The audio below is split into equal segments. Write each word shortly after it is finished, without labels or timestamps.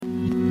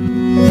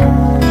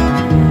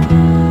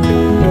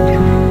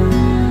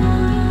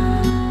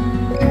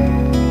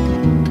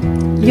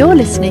You're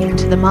listening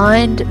to the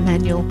Mind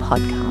Manual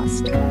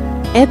Podcast,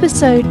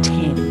 Episode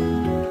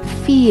 10,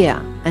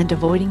 Fear and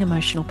Avoiding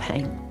Emotional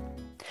Pain.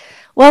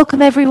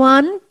 Welcome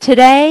everyone.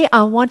 Today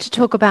I want to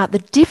talk about the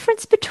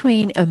difference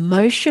between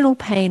emotional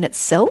pain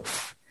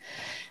itself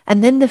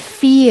and then the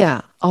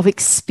fear of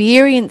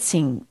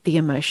experiencing the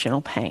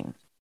emotional pain.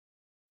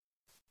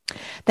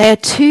 They are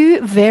two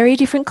very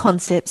different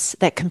concepts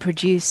that can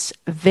produce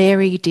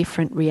very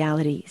different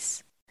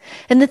realities.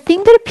 And the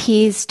thing that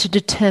appears to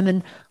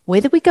determine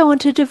whether we go on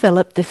to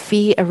develop the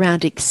fear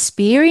around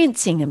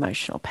experiencing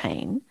emotional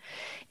pain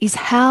is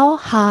how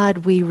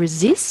hard we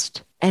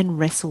resist and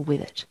wrestle with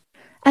it,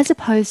 as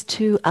opposed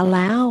to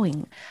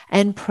allowing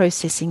and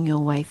processing your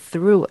way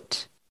through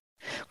it.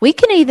 We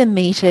can either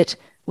meet it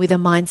with a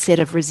mindset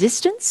of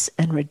resistance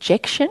and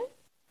rejection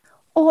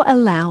or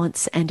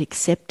allowance and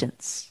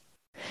acceptance,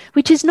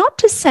 which is not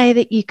to say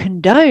that you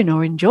condone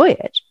or enjoy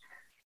it,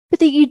 but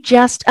that you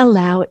just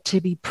allow it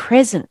to be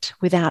present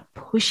without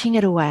pushing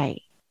it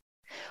away.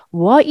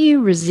 What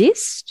you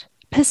resist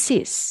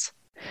persists.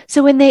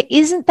 So when there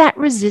isn't that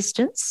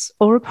resistance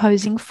or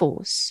opposing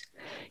force,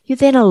 you're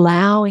then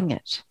allowing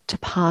it to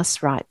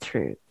pass right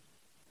through.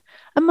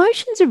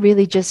 Emotions are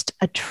really just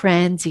a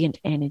transient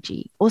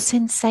energy or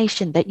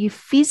sensation that you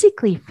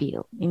physically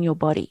feel in your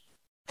body.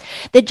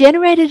 They're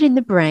generated in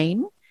the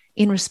brain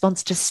in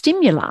response to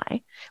stimuli,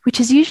 which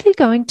is usually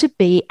going to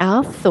be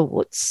our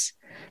thoughts,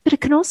 but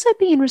it can also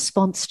be in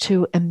response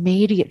to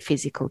immediate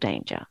physical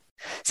danger,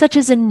 such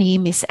as a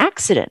near-miss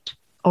accident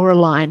or a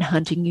lion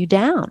hunting you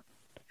down.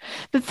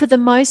 But for the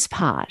most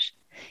part,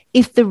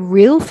 if the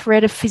real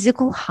threat of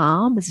physical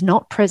harm is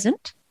not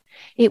present,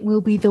 it will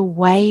be the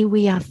way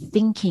we are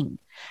thinking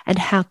and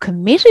how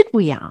committed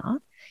we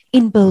are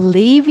in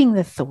believing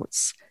the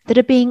thoughts that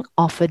are being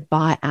offered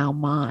by our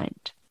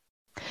mind.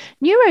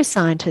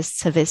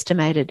 Neuroscientists have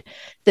estimated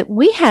that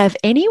we have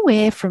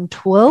anywhere from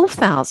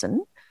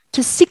 12,000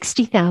 to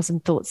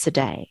 60,000 thoughts a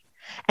day,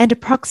 and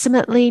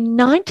approximately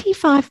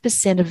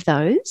 95% of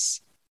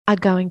those are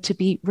going to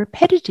be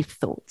repetitive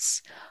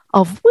thoughts,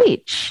 of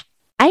which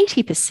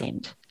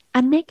 80%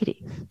 are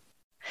negative.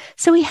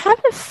 So we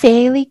have a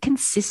fairly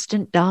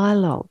consistent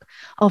dialogue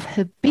of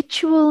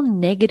habitual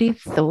negative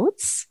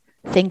thoughts,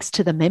 thanks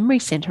to the memory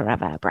center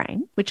of our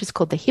brain, which is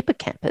called the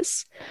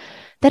hippocampus,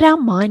 that our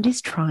mind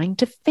is trying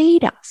to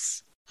feed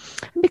us.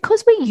 And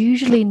because we're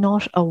usually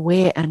not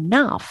aware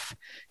enough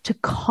to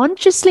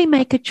consciously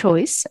make a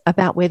choice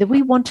about whether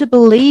we want to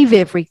believe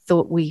every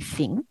thought we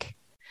think,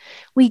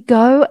 we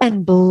go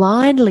and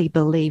blindly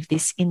believe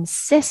this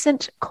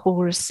incessant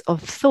chorus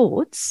of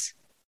thoughts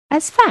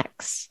as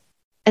facts,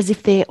 as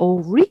if they're all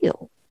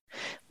real,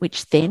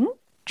 which then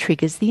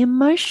triggers the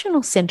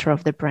emotional center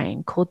of the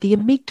brain called the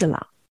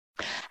amygdala.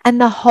 And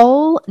the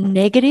whole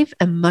negative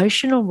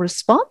emotional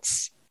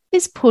response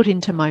is put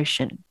into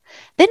motion.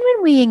 Then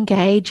when we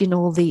engage in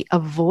all the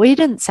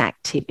avoidance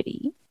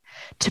activity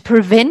to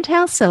prevent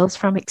ourselves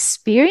from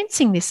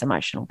experiencing this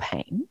emotional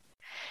pain,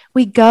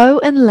 we go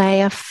and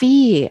layer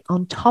fear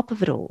on top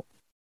of it all.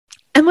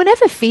 And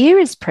whenever fear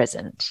is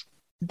present,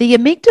 the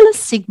amygdala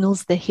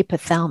signals the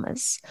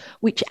hypothalamus,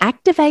 which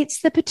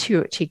activates the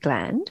pituitary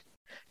gland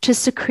to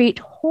secrete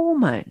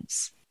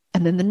hormones.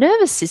 And then the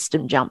nervous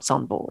system jumps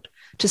on board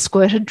to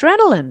squirt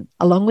adrenaline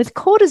along with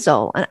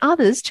cortisol and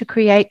others to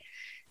create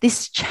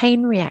this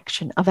chain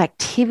reaction of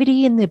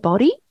activity in the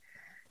body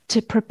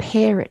to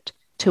prepare it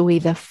to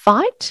either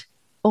fight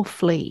or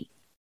flee.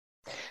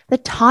 The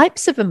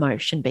types of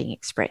emotion being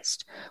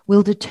expressed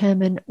will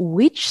determine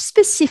which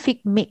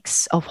specific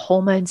mix of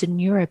hormones and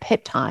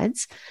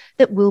neuropeptides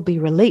that will be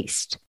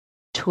released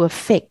to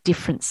affect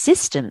different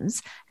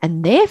systems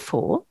and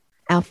therefore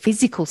our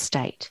physical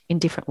state in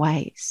different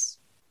ways.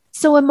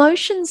 So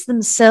emotions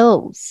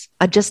themselves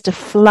are just a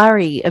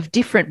flurry of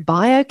different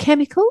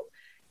biochemical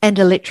and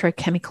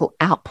electrochemical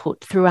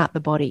output throughout the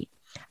body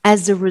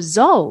as a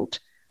result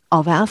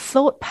of our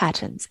thought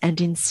patterns and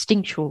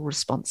instinctual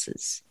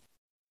responses.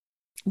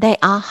 They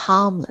are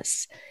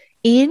harmless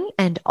in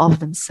and of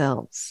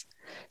themselves,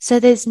 so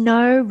there's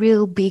no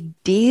real big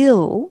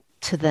deal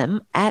to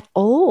them at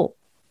all.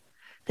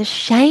 The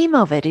shame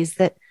of it is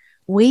that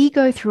we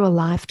go through a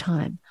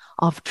lifetime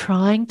of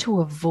trying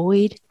to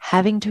avoid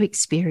having to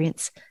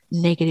experience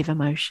negative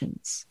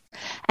emotions.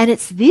 And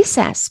it's this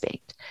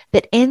aspect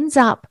that ends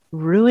up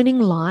ruining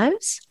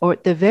lives, or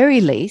at the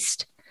very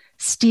least,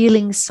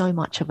 stealing so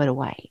much of it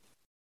away.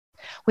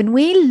 When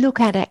we look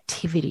at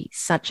activities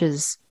such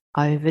as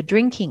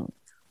over-drinking,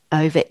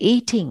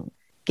 overeating,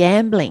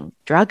 gambling,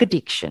 drug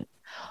addiction,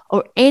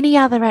 or any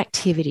other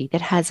activity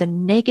that has a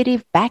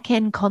negative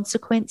back-end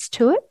consequence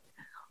to it,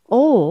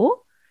 or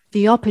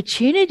the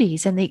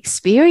opportunities and the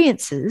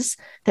experiences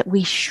that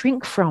we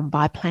shrink from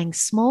by playing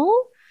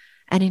small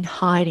and in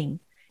hiding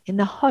in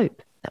the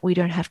hope that we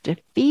don't have to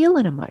feel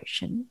an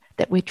emotion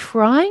that we're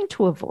trying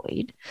to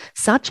avoid,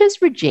 such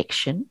as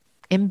rejection,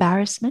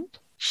 embarrassment,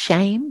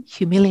 shame,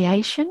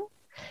 humiliation,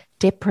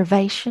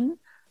 deprivation,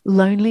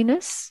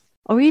 loneliness,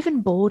 or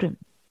even boredom.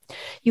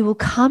 You will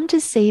come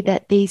to see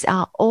that these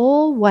are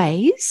all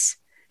ways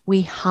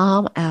we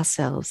harm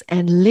ourselves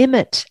and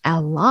limit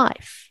our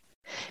life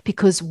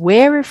because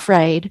we're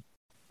afraid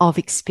of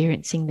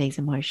experiencing these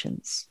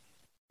emotions.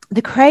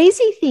 The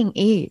crazy thing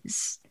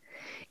is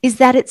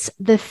that it's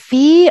the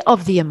fear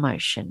of the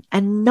emotion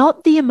and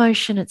not the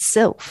emotion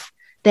itself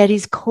that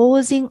is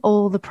causing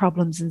all the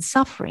problems and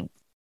suffering.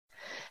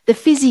 The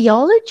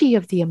physiology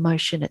of the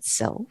emotion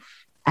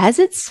itself, as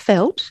it's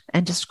felt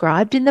and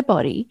described in the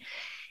body,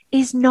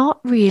 is not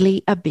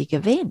really a big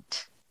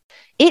event.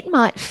 It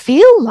might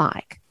feel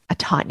like a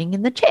tightening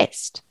in the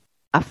chest,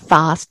 a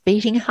fast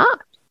beating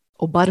heart,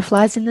 or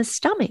butterflies in the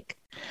stomach,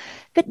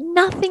 but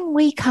nothing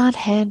we can't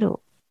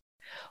handle.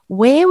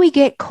 Where we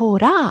get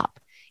caught up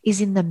is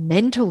in the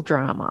mental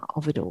drama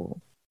of it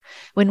all.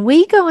 When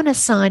we go and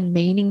assign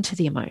meaning to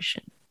the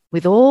emotion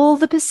with all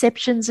the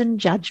perceptions and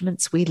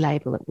judgments we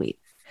label it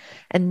with,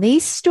 and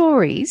these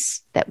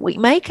stories that we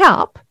make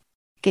up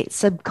get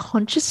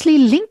subconsciously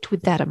linked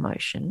with that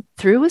emotion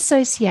through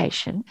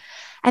association,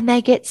 and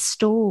they get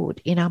stored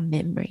in our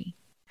memory.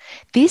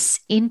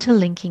 This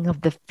interlinking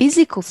of the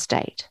physical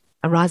state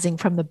arising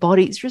from the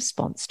body's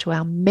response to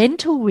our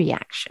mental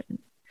reaction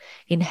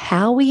in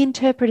how we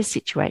interpret a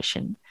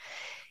situation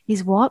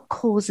is what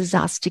causes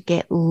us to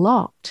get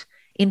locked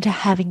into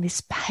having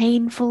this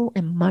painful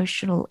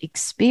emotional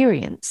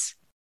experience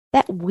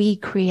that we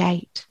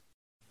create.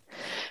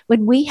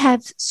 When we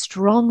have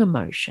strong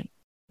emotion,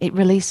 it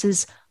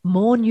releases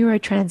more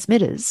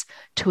neurotransmitters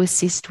to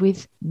assist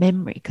with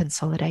memory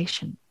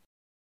consolidation.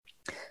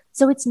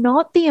 So it's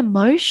not the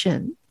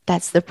emotion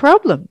that's the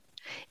problem.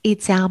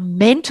 It's our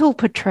mental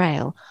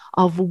portrayal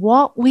of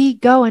what we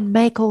go and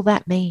make all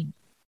that mean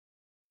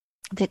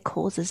that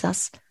causes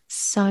us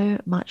so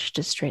much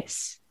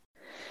distress.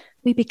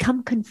 We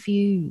become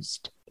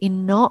confused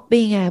in not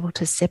being able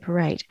to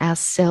separate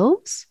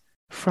ourselves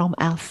from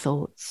our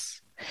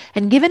thoughts.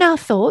 And given our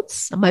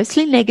thoughts are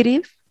mostly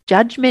negative,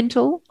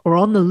 judgmental, or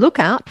on the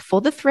lookout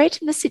for the threat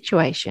in the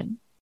situation,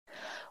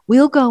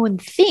 we'll go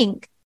and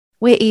think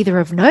we're either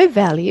of no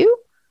value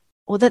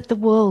or that the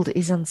world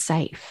is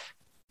unsafe.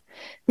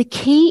 The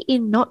key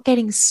in not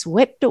getting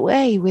swept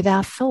away with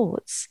our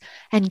thoughts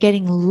and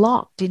getting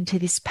locked into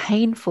this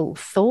painful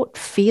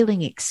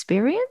thought-feeling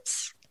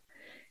experience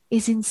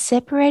is in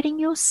separating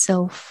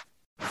yourself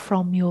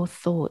from your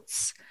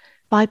thoughts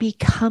by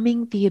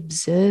becoming the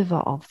observer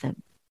of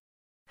them.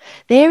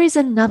 There is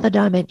another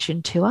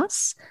dimension to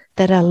us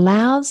that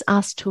allows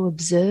us to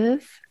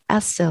observe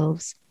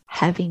ourselves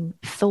having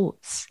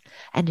thoughts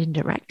and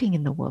interacting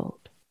in the world.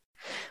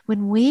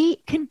 When we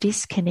can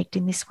disconnect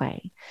in this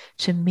way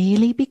to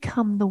merely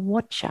become the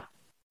watcher,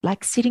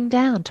 like sitting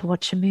down to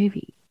watch a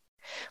movie,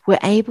 we're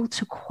able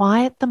to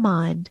quiet the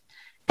mind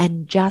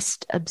and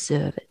just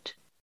observe it,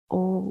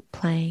 all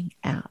playing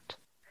out,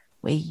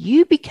 where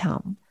you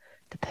become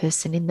the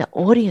person in the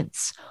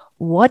audience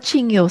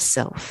watching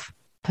yourself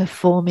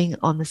performing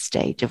on the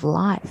stage of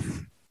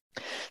life.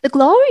 The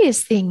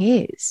glorious thing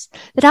is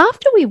that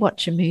after we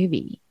watch a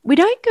movie, we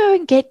don't go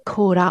and get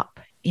caught up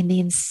in the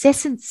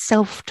incessant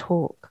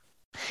self-talk,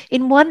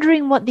 in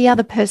wondering what the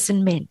other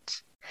person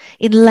meant,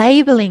 in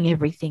labeling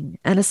everything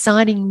and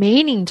assigning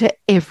meaning to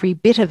every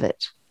bit of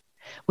it.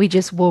 We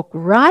just walk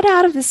right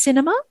out of the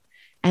cinema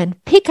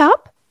and pick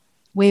up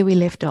where we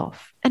left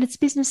off, and it's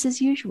business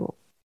as usual.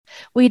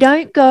 We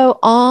don't go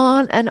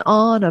on and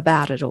on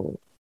about it all,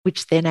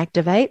 which then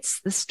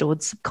activates the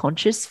stored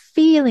subconscious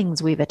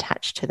feelings we've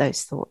attached to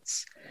those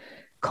thoughts,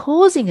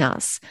 causing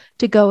us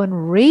to go and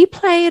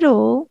replay it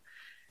all,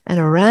 and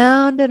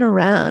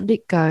around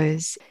it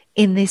goes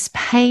in this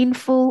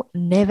painful,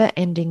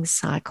 never-ending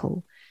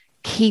cycle,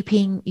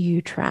 keeping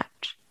you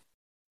trapped.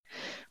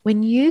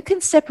 When you can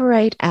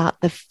separate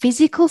out the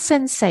physical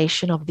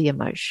sensation of the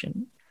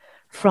emotion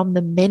from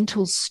the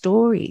mental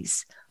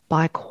stories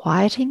by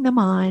quieting the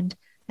mind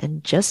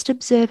and just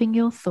observing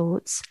your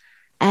thoughts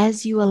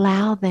as you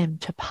allow them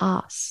to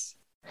pass,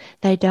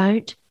 they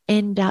don't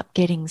end up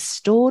getting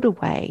stored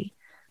away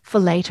for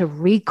later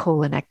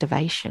recall and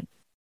activation.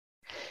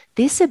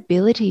 This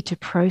ability to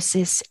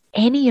process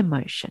any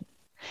emotion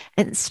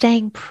and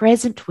staying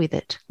present with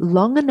it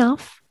long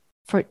enough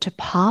for it to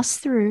pass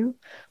through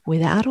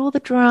without all the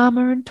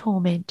drama and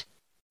torment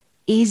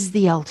is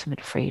the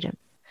ultimate freedom.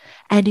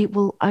 And it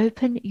will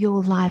open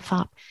your life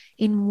up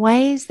in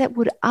ways that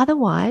would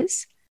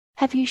otherwise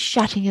have you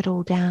shutting it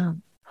all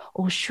down,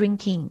 or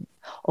shrinking,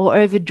 or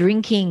over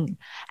drinking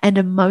and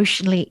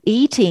emotionally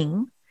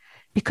eating,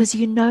 because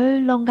you no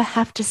longer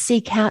have to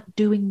seek out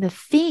doing the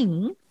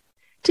thing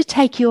to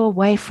take you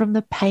away from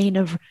the pain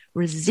of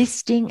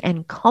resisting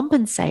and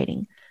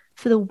compensating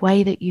for the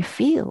way that you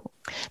feel.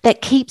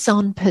 That keeps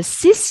on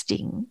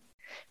persisting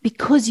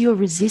because you're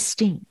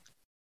resisting.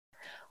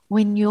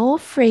 When you're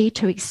free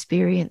to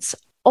experience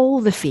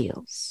all the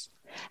feels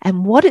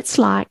and what it's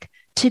like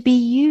to be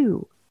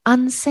you,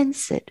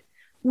 uncensored,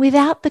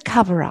 without the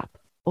cover-up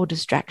or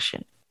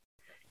distraction,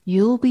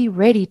 you'll be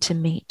ready to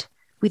meet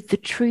with the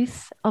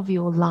truth of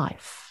your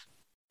life.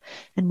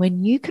 And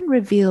when you can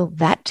reveal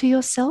that to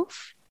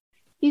yourself,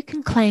 you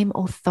can claim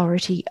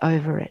authority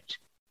over it.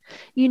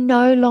 You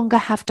no longer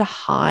have to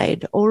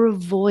hide or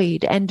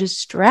avoid and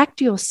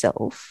distract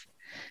yourself,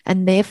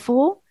 and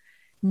therefore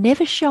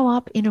never show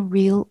up in a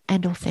real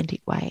and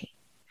authentic way.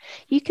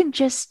 You can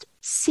just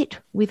sit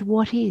with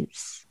what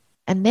is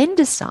and then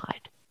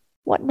decide,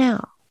 what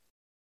now?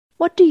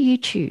 What do you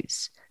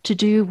choose to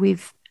do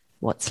with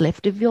what's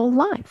left of your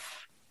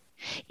life?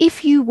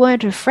 If you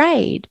weren't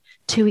afraid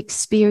to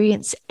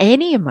experience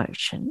any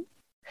emotion,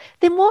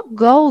 then what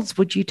goals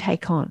would you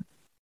take on?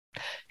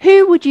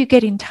 Who would you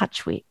get in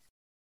touch with?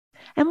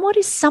 And what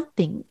is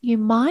something you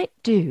might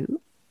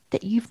do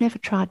that you've never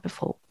tried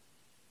before?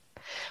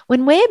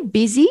 When we're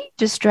busy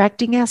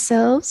distracting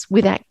ourselves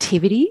with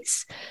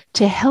activities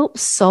to help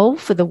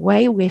solve for the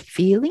way we're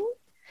feeling,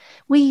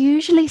 we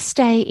usually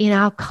stay in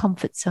our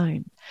comfort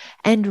zone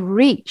and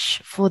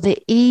reach for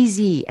the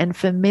easy and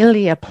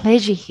familiar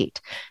pleasure hit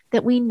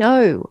that we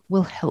know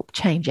will help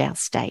change our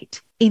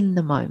state in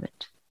the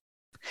moment.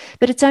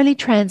 But it's only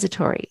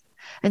transitory,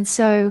 and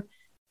so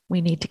we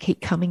need to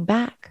keep coming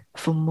back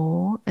for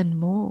more and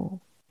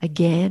more,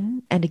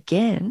 again and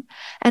again,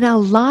 and our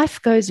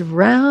life goes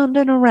round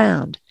and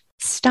around,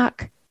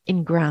 stuck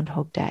in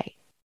Groundhog Day.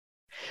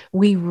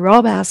 We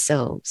rob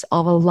ourselves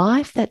of a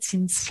life that's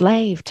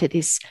enslaved to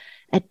this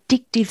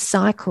addictive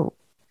cycle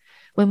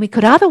when we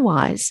could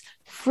otherwise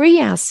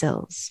free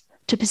ourselves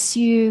to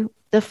pursue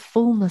the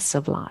fullness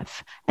of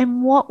life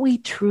and what we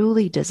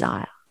truly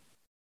desire.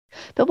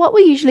 But what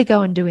we usually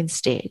go and do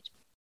instead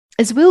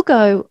is we'll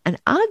go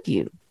and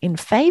argue in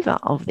favor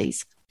of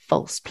these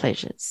false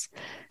pleasures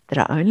that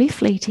are only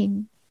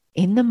fleeting,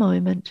 in the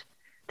moment,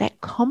 that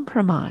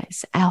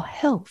compromise our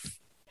health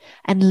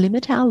and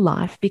limit our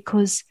life,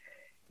 because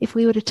if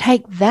we were to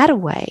take that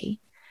away,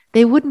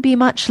 there wouldn't be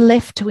much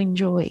left to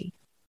enjoy.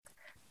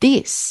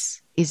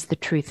 This is the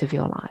truth of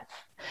your life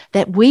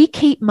that we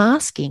keep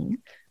masking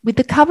with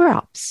the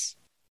cover-ups.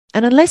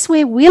 And unless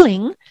we're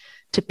willing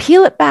to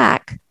peel it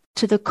back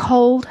to the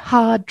cold,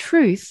 hard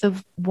truth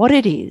of what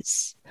it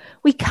is,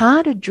 we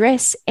can't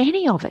address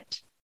any of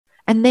it.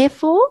 And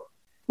therefore,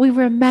 we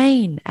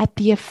remain at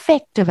the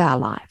effect of our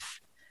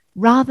life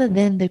rather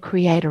than the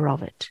creator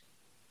of it.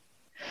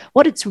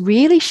 What it's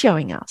really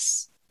showing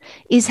us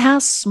is how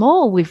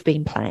small we've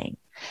been playing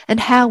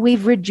and how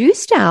we've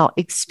reduced our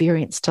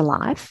experience to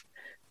life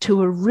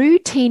to a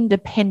routine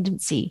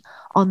dependency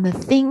on the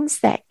things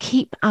that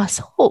keep us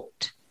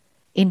hooked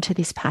into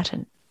this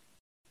pattern.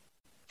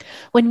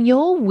 When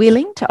you're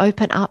willing to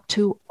open up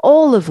to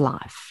all of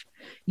life,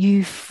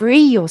 you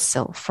free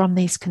yourself from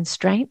these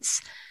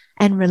constraints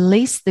and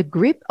release the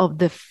grip of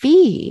the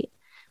fear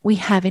we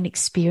have in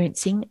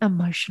experiencing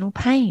emotional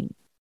pain.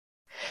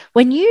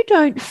 When you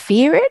don't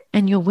fear it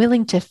and you're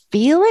willing to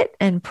feel it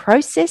and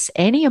process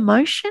any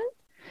emotion,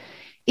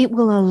 it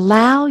will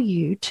allow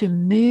you to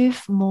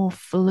move more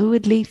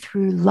fluidly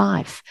through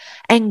life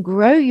and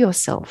grow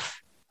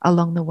yourself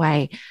along the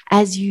way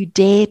as you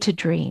dare to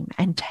dream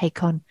and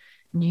take on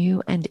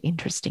new and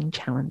interesting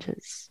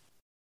challenges.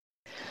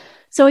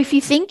 So if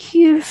you think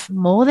you've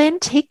more than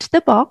ticked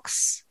the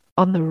box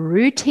on the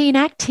routine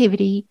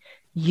activity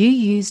you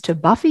use to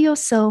buffer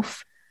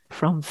yourself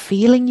from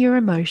feeling your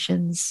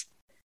emotions,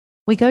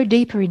 we go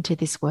deeper into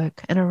this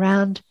work and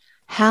around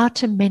how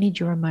to manage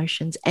your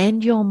emotions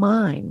and your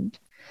mind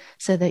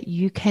so that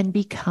you can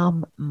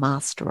become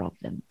master of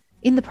them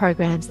in the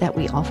programs that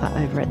we offer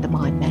over at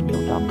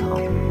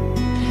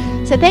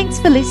themindmanual.com. So thanks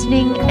for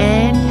listening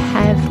and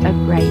have a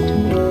great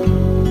week.